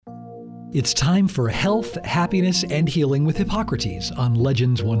It's time for Health, Happiness, and Healing with Hippocrates on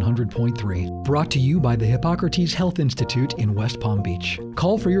Legends 100.3. Brought to you by the Hippocrates Health Institute in West Palm Beach.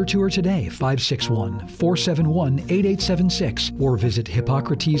 Call for your tour today, 561-471-8876, or visit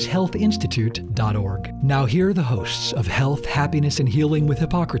hippocrateshealthinstitute.org. Now here are the hosts of Health, Happiness, and Healing with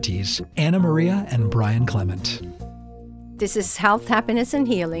Hippocrates, Anna Maria and Brian Clement. This is Health, Happiness, and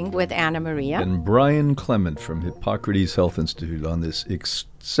Healing with Anna Maria. And Brian Clement from Hippocrates Health Institute on this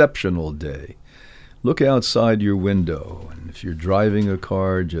exceptional day. Look outside your window, and if you're driving a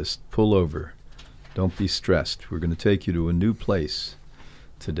car, just pull over. Don't be stressed. We're going to take you to a new place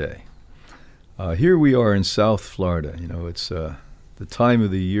today. Here we are in South Florida. You know, it's the time of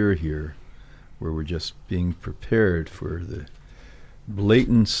the year here where we're just being prepared for the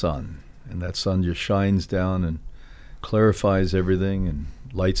blatant sun. And that sun just shines down and clarifies everything and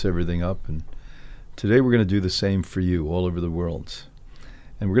lights everything up. And today we're going to do the same for you all over the world.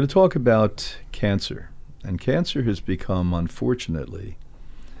 And we're going to talk about cancer. And cancer has become, unfortunately,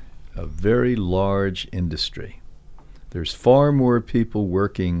 a very large industry. There's far more people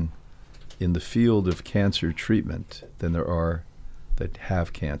working in the field of cancer treatment than there are that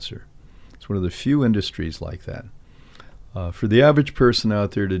have cancer. It's one of the few industries like that. For the average person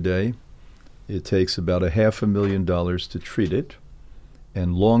out there today, it takes about $500,000 to treat it,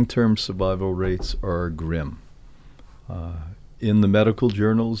 and long-term survival rates are grim. In the medical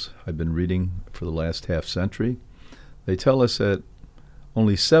journals I've been reading for the last half century, they tell us that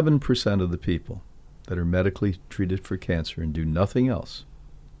only 7% of the people that are medically treated for cancer and do nothing else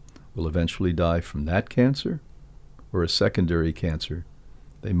will eventually die from that cancer or a secondary cancer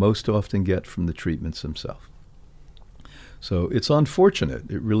they most often get from the treatments themselves. So it's unfortunate.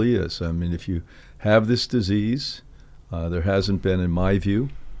 It really is. I mean, if you have this disease, there hasn't been, in my view,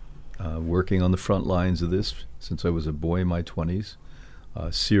 working on the front lines of this since I was a boy in my 20s,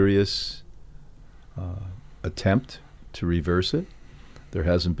 serious attempt to reverse it. There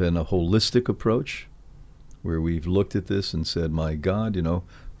hasn't been a holistic approach where we've looked at this and said, my God, you know,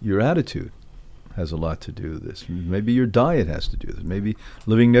 your attitude has a lot to do with this. Maybe your diet has to do with this. Maybe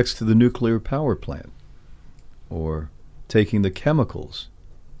living next to the nuclear power plant, or taking the chemicals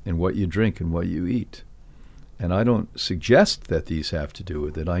in what you drink and what you eat. And I don't suggest that these have to do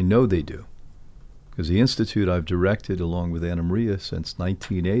with it. I know they do. Because the institute I've directed along with Anna Maria since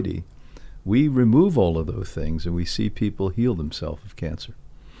 1980, we remove all of those things and we see people heal themselves of cancer.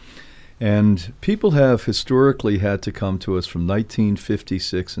 And people have historically had to come to us from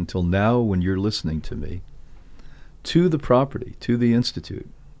 1956 until now, when you're listening to me, to the property, to the institute,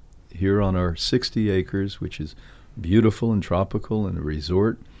 here on our 60 acres, which is beautiful and tropical and a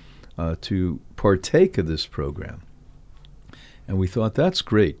resort, to partake of this program. And we thought, that's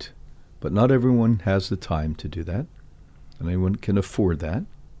great, but not everyone has the time to do that, and anyone can afford that.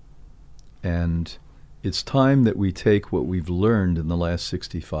 And it's time that we take what we've learned in the last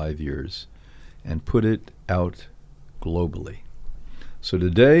 65 years and put it out globally. So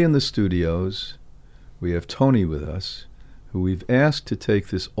today in the studios, we have Tony with us, who we've asked to take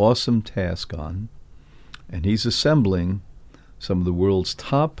this awesome task on. And he's assembling some of the world's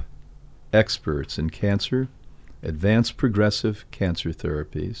top experts in cancer, advanced progressive cancer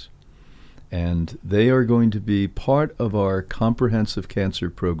therapies. And they are going to be part of our comprehensive cancer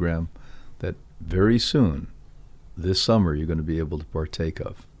program that very soon, this summer, you're going to be able to partake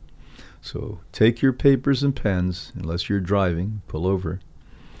of. So take your papers and pens, unless you're driving, pull over,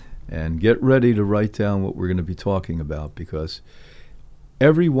 and get ready to write down what we're going to be talking about, because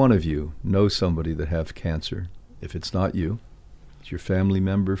every one of you knows somebody that has cancer. If it's not you, it's your family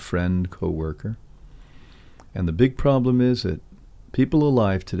member, friend, co-worker. And the big problem is that people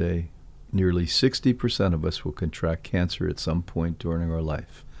alive today, nearly 60% of us will contract cancer at some point during our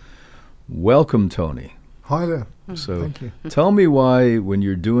life. Welcome, Tony. Hi there. So Thank you. Tell me why, when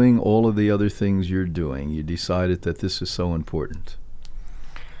you're doing all of the other things you're doing, you decided that this is so important.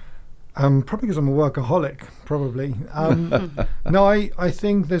 Probably because I'm a workaholic, probably. No, I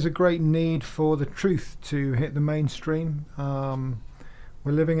think there's a great need for the truth to hit the mainstream.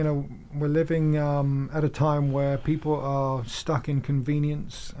 We're living at a time where people are stuck in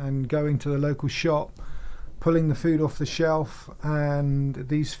convenience and going to the local shop, pulling the food off the shelf, and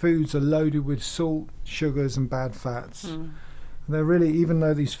these foods are loaded with salt, sugars, and bad fats. They're really, even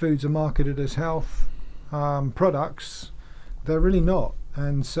though these foods are marketed as health products, they're really not.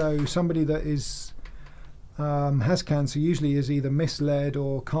 And so somebody that has cancer usually is either misled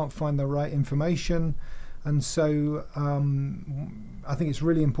or can't find the right information. And so I think it's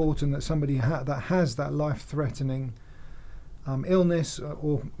really important that somebody that has that life-threatening illness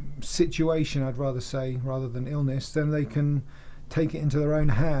or situation, I'd rather say, rather than illness, then they can take it into their own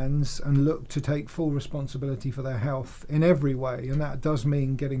hands and look to take full responsibility for their health in every way, and that does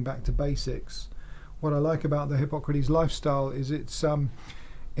mean getting back to basics. What I like about the Hippocrates lifestyle is it's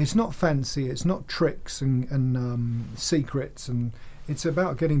not fancy, it's not tricks and secrets, and it's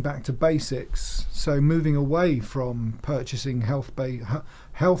about getting back to basics. So moving away from purchasing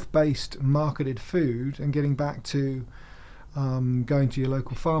health-based marketed food and getting back to going to your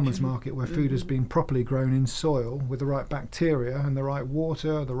local farmer's market where food has been properly grown in soil with the right bacteria and the right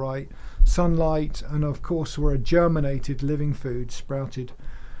water, the right sunlight, and of course we're a germinated living food, sprouted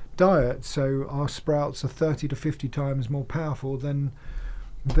diet, so our sprouts are 30 to 50 times more powerful than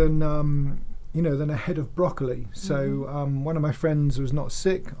a head of broccoli. So one of my friends was not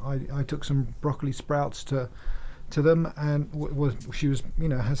sick. I took some broccoli sprouts to them, and she was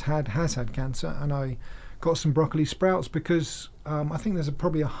has had cancer, and I got some broccoli sprouts because I think there's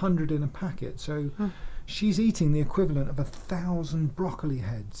probably 100 in a packet. So she's eating the equivalent of 1,000 broccoli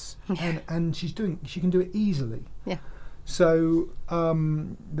heads, and she can do it easily. Yeah. So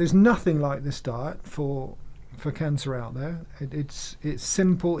there's nothing like this diet for cancer out there. It's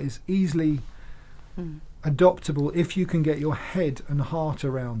simple, it's easily adoptable if you can get your head and heart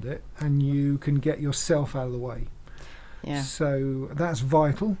around it, and you can get yourself out of the way. Yeah. So that's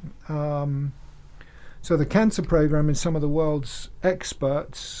vital. So the cancer program is some of the world's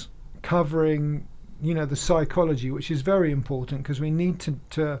experts covering, the psychology, which is very important because we need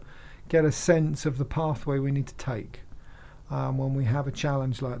to get a sense of the pathway we need to take when we have a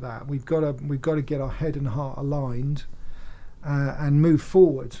challenge like that. We've got to get our head and heart aligned and move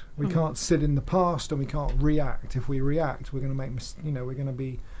forward. We can't sit in the past, and we can't react. If we react, we're going to we're going to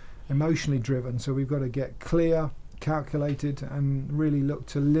be emotionally driven. So we've got to get clear, calculated, and really look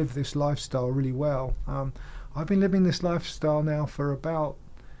to live this lifestyle really well. I've been living this lifestyle now for about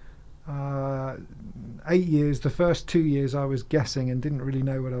 8 years. The first 2 years I was guessing and didn't really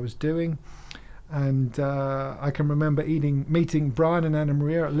know what I was doing, and I can remember meeting Brian and Anna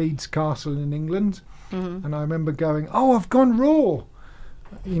Maria at Leeds Castle in England, and I remember going, "Oh, I've gone raw.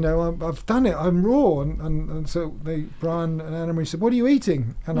 I've done it. I'm raw." And so Brian and Anna Marie said, "What are you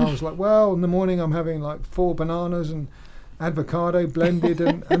eating?" And I was like, "Well, in the morning I'm having like 4 bananas and avocado blended,"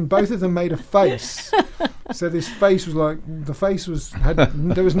 and both of them made a face. So this face was like,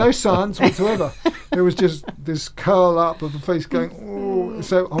 there was no science whatsoever. There was just this curl up of the face going, "Oh."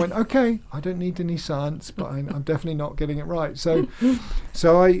 So I went, "Okay, I don't need any science, but I'm definitely not getting it right." So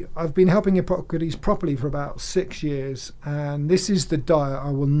I've been helping Hippocrates properly for about 6 years, and this is the diet I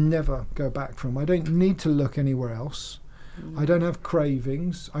will never go back from. I don't need to look anywhere else. I don't have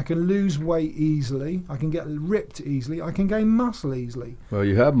cravings. I can lose weight easily. I can get ripped easily. I can gain muscle easily. Well,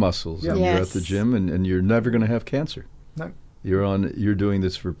 you have muscles, and you're at the gym, and you're never going to have cancer. No. You're doing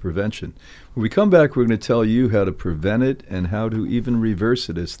this for prevention. When we come back, we're going to tell you how to prevent it and how to even reverse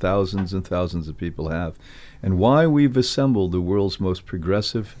it, as thousands and thousands of people have, and why we've assembled the world's most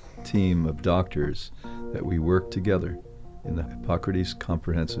progressive team of doctors that we work together in the Hippocrates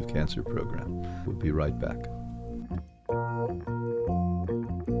Comprehensive Cancer Program. We'll be right back.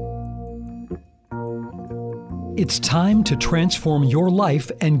 It's time to transform your life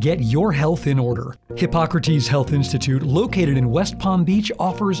and get your health in order. Hippocrates Health Institute, located in West Palm Beach,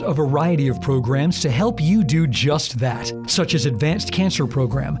 offers a variety of programs to help you do just that, such as advanced cancer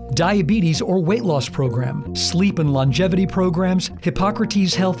program, diabetes or weight loss program, sleep and longevity programs.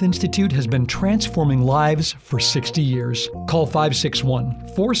 Hippocrates Health Institute has been transforming lives for 60 years. Call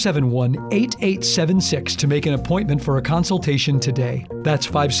 561-471-8876 to make an appointment for a consultation today. That's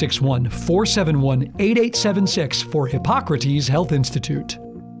 561-471-8876 for Hippocrates Health Institute.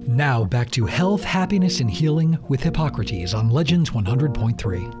 Now back to health, happiness, and healing with Hippocrates on Legends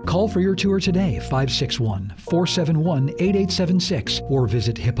 100.3. Call for your tour today, 561-471-8876, or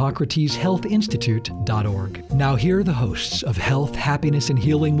visit hippocrateshealthinstitute.org. Now here are the hosts of Health, Happiness, and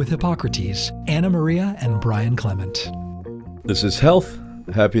Healing with Hippocrates, Anna Maria and Brian Clement. This is Health,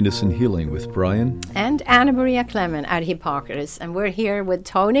 Happiness, and Healing with Brian and Anna Maria Clement at Hippocrates, and we're here with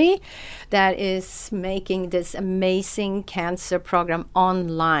Tony that is making this amazing cancer program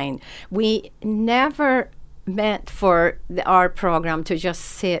online. We never meant for our program to just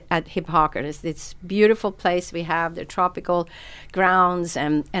sit at Hippocrates. This beautiful place we have, the tropical grounds,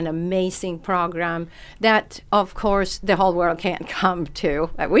 and an amazing program that, of course, the whole world can't come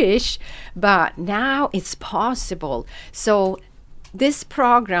to, I wish, but now it's possible. So this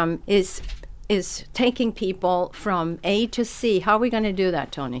program is taking people from A to C. How are we going to do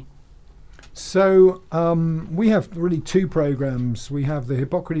that, Tony? So we have really 2 programs. We have the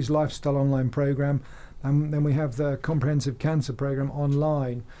Hippocrates Lifestyle Online program, and then we have the Comprehensive Cancer program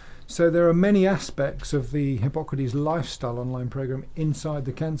online. So there are many aspects of the Hippocrates Lifestyle online program inside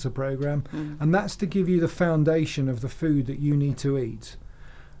the cancer program, and that's to give you the foundation of the food that you need to eat,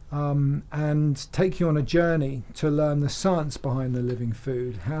 and take you on a journey to learn the science behind the living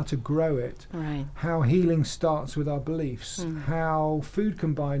food, how to grow it, Right. how healing starts with our beliefs, how food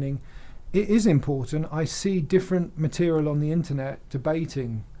combining, it is important. I see different material on the internet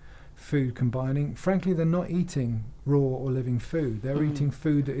debating food combining. Frankly, they're not eating raw or living food. They're eating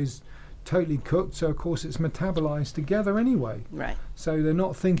food that is totally cooked, so of course it's metabolized together anyway. Right. So they're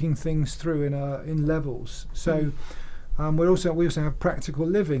not thinking things through in levels. So we also have practical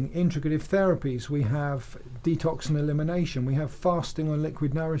living, integrative therapies. We have detox and elimination. We have fasting on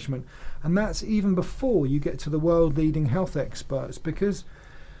liquid nourishment, and that's even before you get to the world-leading health experts, because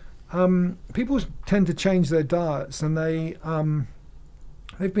people tend to change their diets, and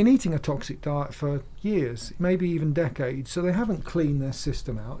they've been eating a toxic diet for years, maybe even decades, so they haven't cleaned their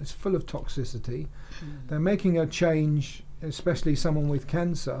system out. It's full of toxicity. They're making a change, especially someone with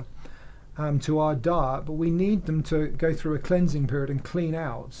cancer, to our diet, but we need them to go through a cleansing period and clean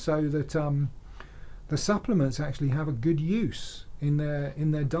out, so that the supplements actually have a good use in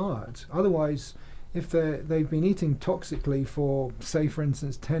their diet. Otherwise, if they've been eating toxically for, say for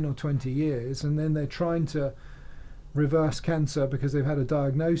instance, 10 or 20 years, and then they're trying to reverse cancer because they've had a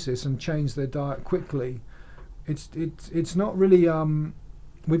diagnosis and change their diet quickly, it's not really,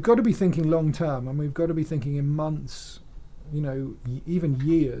 we've got to be thinking long term, and we've got to be thinking in months, even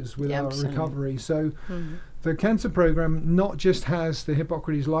years with our recovery. So the cancer program not just has the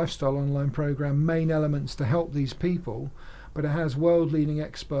Hippocrates Lifestyle online program main elements to help these people, but it has world-leading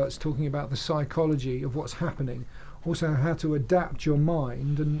experts talking about the psychology of what's happening, also how to adapt your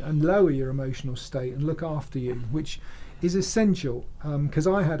mind and lower your emotional state and look after you, which is essential, because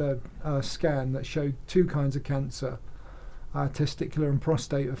I had a scan that showed 2 kinds of cancer, testicular and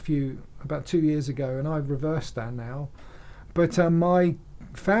prostate, about 2 years ago, and I've reversed that now. But my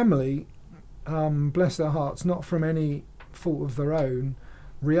family, bless their hearts, not from any fault of their own,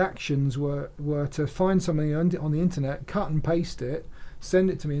 reactions were to find something on the internet, cut and paste it, send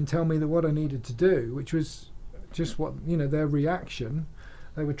it to me and tell me that what I needed to do, which was just what, their reaction.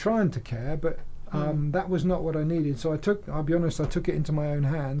 They were trying to care, but that was not what I needed. So I'll be honest, I took it into my own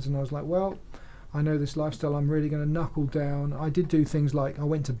hands, and I was like, well, I know this lifestyle, I'm really going to knuckle down. I did do things like I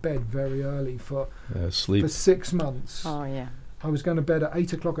went to bed very early for sleep. For 6 months. Oh, yeah. I was going to bed at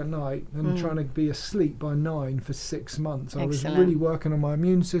 8 o'clock at night and trying to be asleep by 9 for 6 months. I was really working on my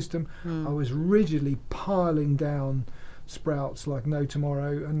immune system. I was rigidly piling down sprouts like no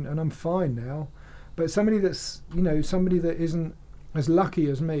tomorrow, and I'm fine now. But somebody that's, somebody that isn't as lucky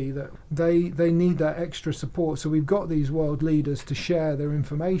as me, that they need that extra support. So we've got these world leaders to share their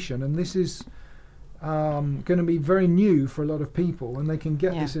information, and this is going to be very new for a lot of people, and they can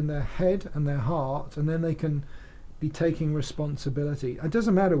get this in their head and their heart, and then they can be taking responsibility. It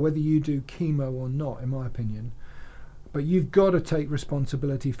doesn't matter whether you do chemo or not, in my opinion, but you've got to take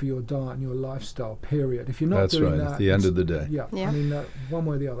responsibility for your diet and your lifestyle, period. If you're not doing that, at the end of the day. Yeah. I mean, one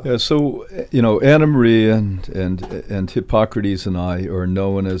way or the other. Yeah, so, Anna Marie and Hippocrates and I are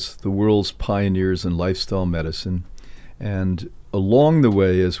known as the world's pioneers in lifestyle medicine. And along the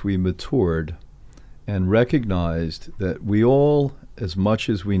way, as we matured and recognized that we all, as much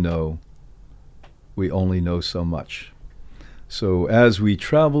as we know, we only know so much. So as we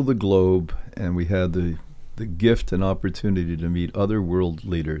traveled the globe and we had the gift and opportunity to meet other world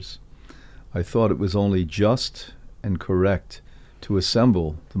leaders, I thought it was only just and correct to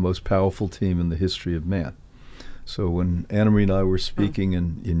assemble the most powerful team in the history of man. So when Anna Marie and I were speaking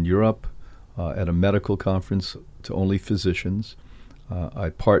in Europe at a medical conference to only physicians, I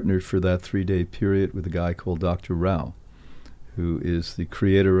partnered for that 3-day period with a guy called Dr. Rao, who is the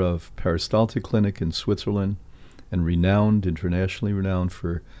creator of Peristaltic Clinic in Switzerland, and internationally renowned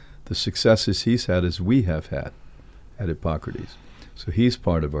for the successes he's had as we have had at Hippocrates. So he's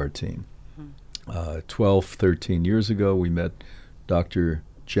part of our team. 12, 13 years ago, we met Dr.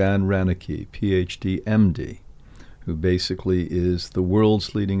 Jan Ranicky, PhD, MD, who basically is the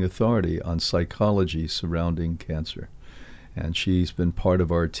world's leading authority on psychology surrounding cancer. And she's been part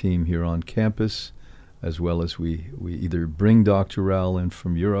of our team here on campus, as well as we either bring Dr. Rao in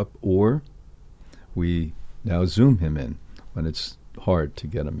from Europe, or we now Zoom him in when it's hard to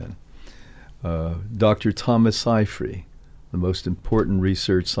get him in. Dr. Thomas Seyfried, the most important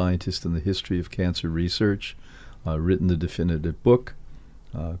research scientist in the history of cancer research, written the definitive book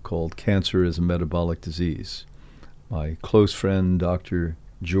called Cancer as a Metabolic Disease. My close friend, Dr.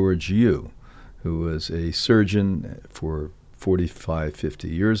 George Yu, who was a surgeon for 45, 50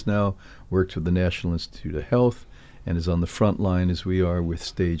 years now, worked with the National Institute of Health, and is on the front line as we are with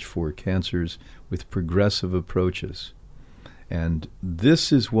stage 4 cancers with progressive approaches. And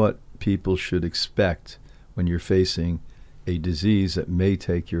this is what people should expect when you're facing a disease that may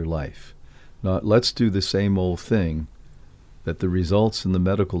take your life. Not let's do the same old thing that the results in the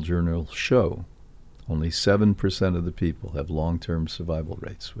medical journal show. Only 7% of the people have long-term survival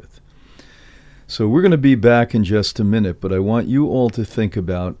rates with. So we're going to be back in just a minute, but I want you all to think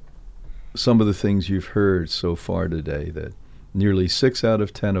about some of the things you've heard so far today, that nearly 6 out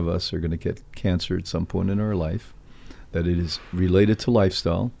of 10 of us are going to get cancer at some point in our life, that it is related to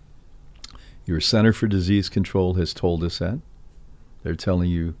lifestyle. Your Center for Disease Control has told us that. They're telling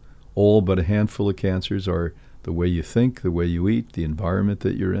you all but a handful of cancers are the way you think, the way you eat, the environment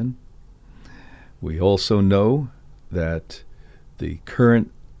that you're in. We also know that the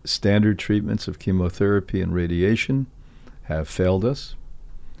current standard treatments of chemotherapy and radiation have failed us.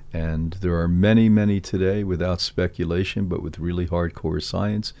 And there are many, many today, without speculation, but with really hardcore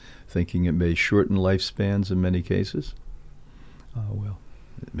science, thinking it may shorten lifespans in many cases. Well,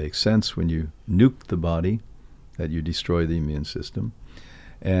 it makes sense when you nuke the body that you destroy the immune system.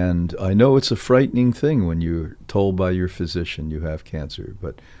 And I know it's a frightening thing when you're told by your physician you have cancer,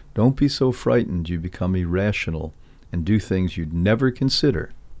 but don't be so frightened you become irrational and do things you'd never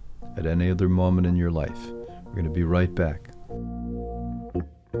consider at any other moment in your life. We're going to be right back.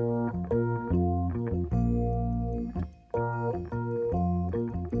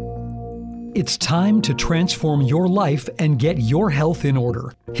 It's time to transform your life and get your health in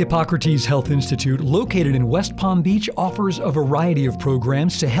order. Hippocrates Health Institute, located in West Palm Beach, offers a variety of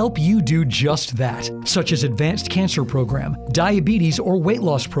programs to help you do just that, such as advanced cancer program, diabetes or weight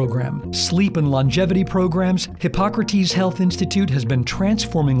loss program, sleep and longevity programs. Hippocrates Health Institute has been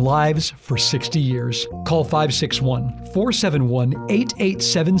transforming lives for 60 years. Call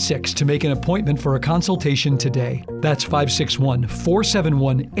 561-471-8876 to make an appointment for a consultation today. That's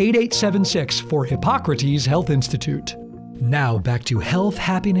 561-471-8876 for Hippocrates Health Institute. Now back to Health,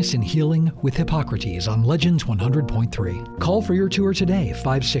 Happiness, and Healing with Hippocrates on Legends 100.3. Call for your tour today,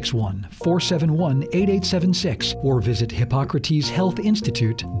 561-471-8876, or visit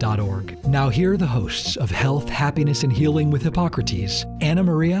hippocrateshealthinstitute.org. Now here are the hosts of Health, Happiness, and Healing with Hippocrates, Anna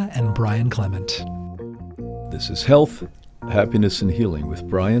Maria and Brian Clement. This is Health, Happiness, and Healing with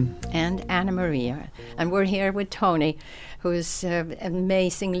Brian and Anna Maria. And we're here with Tony, who's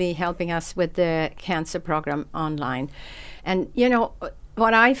amazingly helping us with the cancer program online. And, you know,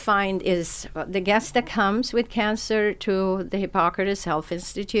 what I find is the guest that comes with cancer to the Hippocrates Health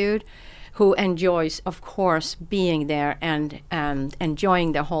Institute, who enjoys, of course, being there and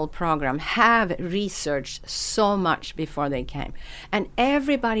enjoying the whole program, have researched so much before they came. And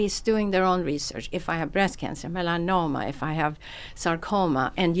everybody is doing their own research. If I have breast cancer, melanoma, if I have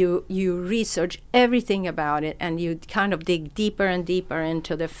sarcoma, and you research everything about it, and you kind of dig deeper and deeper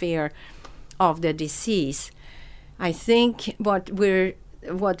into the fear of the disease. I think what we're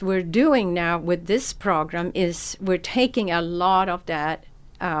doing now with this program is we're taking a lot of that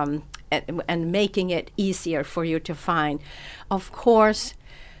and making it easier for you to find. Of course,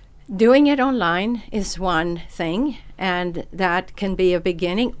 doing it online is one thing, and that can be a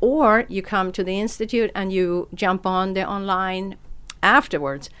beginning, or you come to the Institute and you jump on the online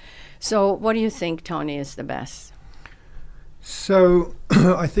afterwards. So what do you think, Tony, is the best? So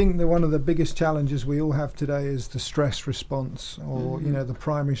I think that one of the biggest challenges we all have today is the stress response, or the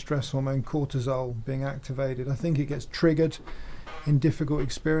primary stress hormone cortisol being activated. I think it gets triggered in difficult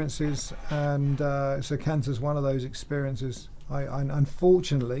experiences, and so cancer is one of those experiences. I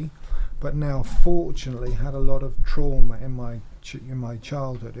unfortunately, but now fortunately, had a lot of trauma in my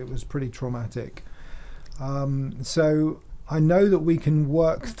childhood. It was pretty traumatic. So I know that we can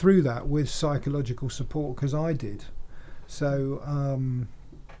work through that with psychological support, because I did. So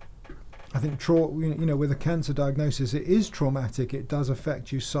I think with a cancer diagnosis, it is traumatic. It does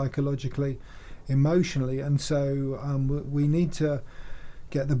affect you psychologically, emotionally, and so we need to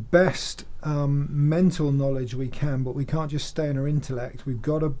get the best mental knowledge we can, but we can't just stay in our intellect. We've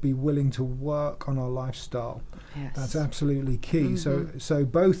got to be willing to work on our lifestyle. Yes. That's absolutely key. So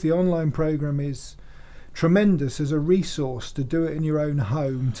both the online program is tremendous as a resource to do it in your own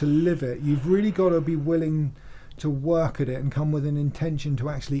home, to live it. You've really got to be willing to work at it and come with an intention to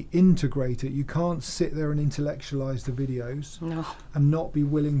actually integrate it. You can't sit there and intellectualize the videos and not be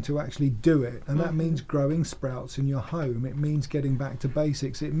willing to actually do it. And that means growing sprouts in your home. It means getting back to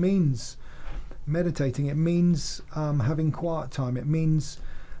basics. It means meditating. It means having quiet time. It means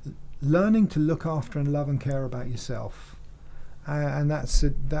learning to look after and love and care about yourself. And that's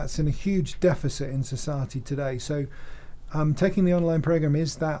in a huge deficit in society today. So taking the online program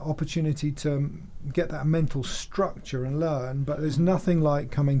is that opportunity to get that mental structure and learn, but there's nothing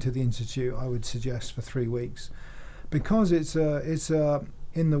like coming to the Institute, I would suggest, for 3 weeks, because it's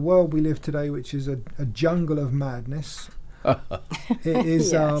in the world we live today, which is a jungle of madness. It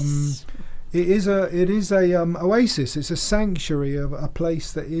is Yes. it is a oasis. It's a sanctuary of a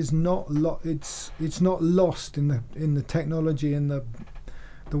place that is not it's not lost in the technology and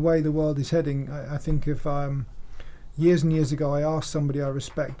the way the world is heading. I think if years and years ago I asked somebody I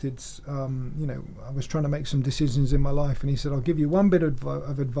respected, I was trying to make some decisions in my life, and he said, I'll give you one bit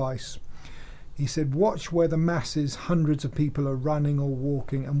of advice. He said, watch where the masses, hundreds of people are running or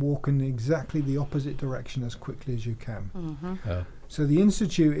walking, and walk in exactly the opposite direction as quickly as you can. Mm-hmm. So the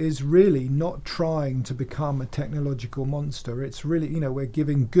Institute is really not trying to become a technological monster. It's really, we're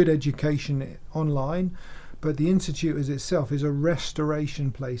giving good education online, but the Institute as itself is a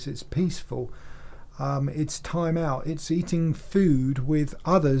restoration place. It's peaceful. It's time out. It's eating food with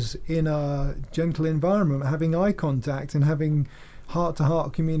others in a gentle environment, having eye contact and having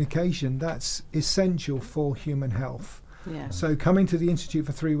heart-to-heart communication. That's essential for human health. Yeah. So coming to the Institute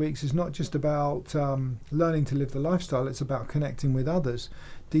for 3 weeks is not just about learning to live the lifestyle, it's about connecting with others,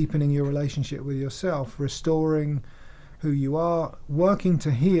 deepening your relationship with yourself, restoring who you are, working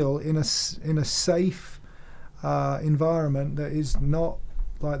to heal in a safe environment that is not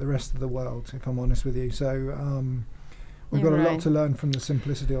like the rest of the world, if I'm honest with you. So we've got a lot to learn from the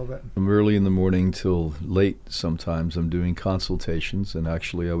simplicity of it. From early in the morning till late sometimes I'm doing consultations, and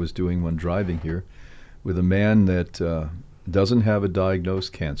actually I was doing one driving here with a man that doesn't have a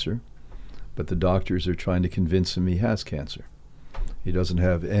diagnosed cancer, but the doctors are trying to convince him he has cancer. He doesn't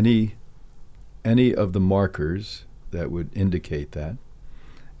have any of the markers that would indicate that,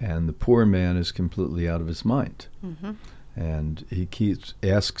 and the poor man is completely out of his mind. Mm-hmm. And he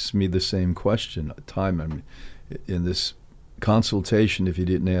asks me the same question in this consultation. If he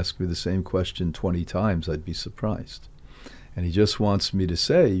didn't ask me the same question 20 times, I'd be surprised. And he just wants me to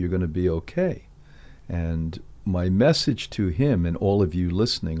say, you're going to be okay. And my message to him and all of you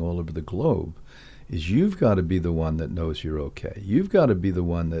listening all over the globe is, you've got to be the one that knows you're okay. You've got to be the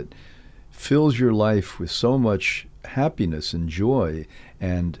one that fills your life with so much happiness and joy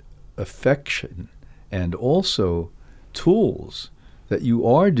and affection, and also tools that you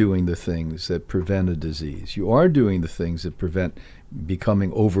are doing the things that prevent a disease. You are doing the things that prevent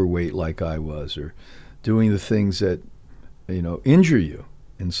becoming overweight like I was, or doing the things that, injure you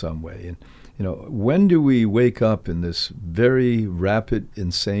in some way. And, when do we wake up in this very rapid,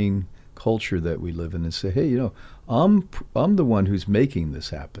 insane culture that we live in and say, hey, I'm the one who's making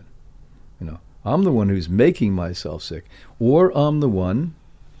this happen. I'm the one who's making myself sick. Or I'm the one,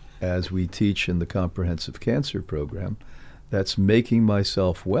 as we teach in the Comprehensive Cancer Program, that's making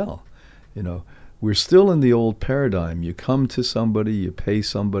myself well. We're still in the old paradigm. You come to somebody, you pay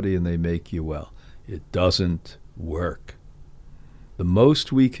somebody, and they make you well. It doesn't work. The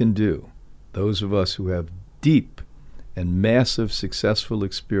most we can do, those of us who have deep and massive successful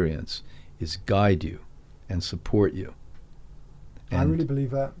experience, is guide you and support you. And I really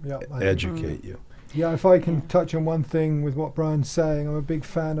believe that. Yeah, educate you. Yeah, if I can touch on one thing with what Brian's saying, I'm a big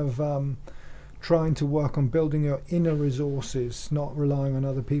fan of trying to work on building your inner resources, not relying on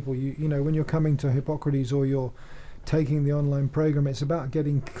other people. When you're coming to Hippocrates or you're taking the online program, it's about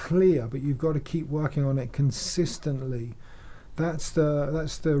getting clear, but you've got to keep working on it consistently. That's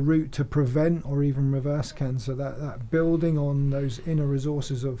the route to prevent or even reverse cancer, that building on those inner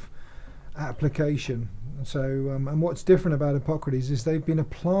resources of application. So and what's different about Hippocrates is they've been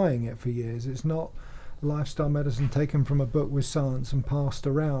applying it for years. It's not lifestyle medicine taken from a book with science and passed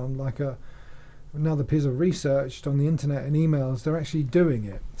around like another piece of research on the internet and emails. They're actually doing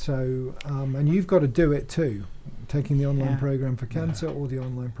it. So and you've got to do it too, taking the online program for cancer or the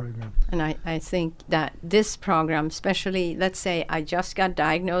online program. And I think that this program, especially, let's say I just got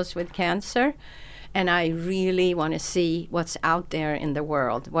diagnosed with cancer, and I really want to see what's out there in the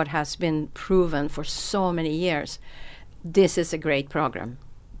world, what has been proven for so many years. This is a great program.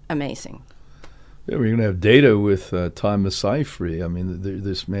 Amazing. Yeah, we're going to have data with Thomas Seyfried. I mean,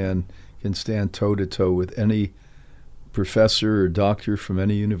 this man can stand toe-to-toe with any professor or doctor from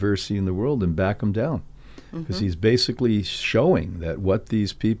any university in the world and back him down. Because he's basically showing that what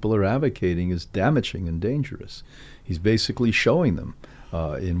these people are advocating is damaging and dangerous. He's basically showing them,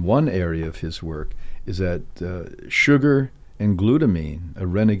 in one area of his work, is that sugar and glutamine, a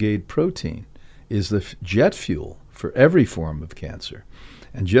renegade protein, is the jet fuel for every form of cancer.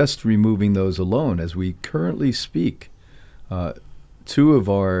 And just removing those alone, as we currently speak, 2 of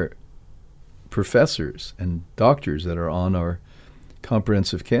our professors and doctors that are on our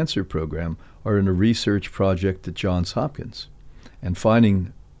comprehensive cancer program are in a research project at Johns Hopkins and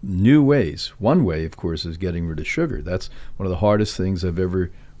finding new ways. One way, of course, is getting rid of sugar. That's one of the hardest things I've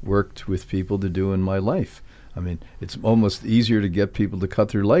ever worked with people to do in my life. I mean, it's almost easier to get people to cut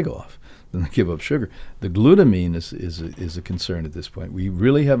their leg off than to give up sugar. The glutamine is a concern at this point. We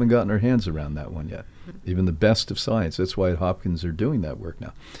really haven't gotten our hands around that one yet, even the best of science. That's why at Hopkins they're doing that work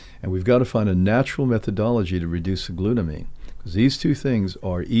now. And we've got to find a natural methodology to reduce the glutamine, because these two things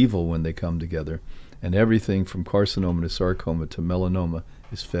are evil when they come together, and everything from carcinoma to sarcoma to melanoma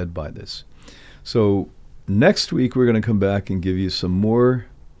is fed by this. So next week we're going to come back and give you some more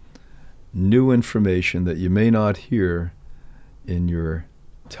new information that you may not hear in your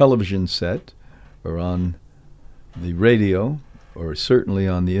television set or on the radio or certainly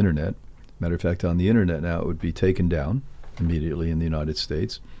on the internet. Matter of fact, on the internet now it would be taken down immediately in the United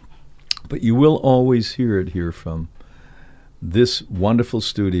States. But you will always hear it here from this wonderful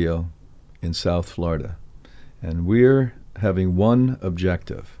studio in South Florida. And we're having one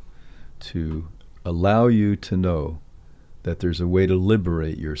objective: to allow you to know that there's a way to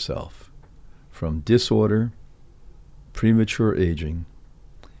liberate yourself from disorder, premature aging,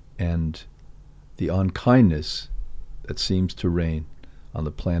 and the unkindness that seems to reign on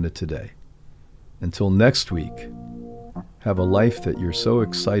the planet today. Until next week, have a life that you're so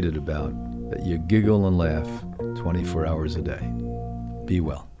excited about that you giggle and laugh 24 hours a day. Be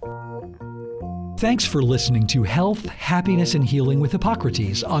well. Thanks for listening to Health, Happiness, and Healing with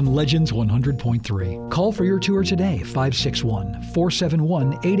Hippocrates on Legends 100.3. Call for your tour today,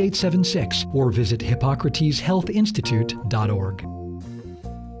 561-471-8876, or visit hippocrateshealthinstitute.org.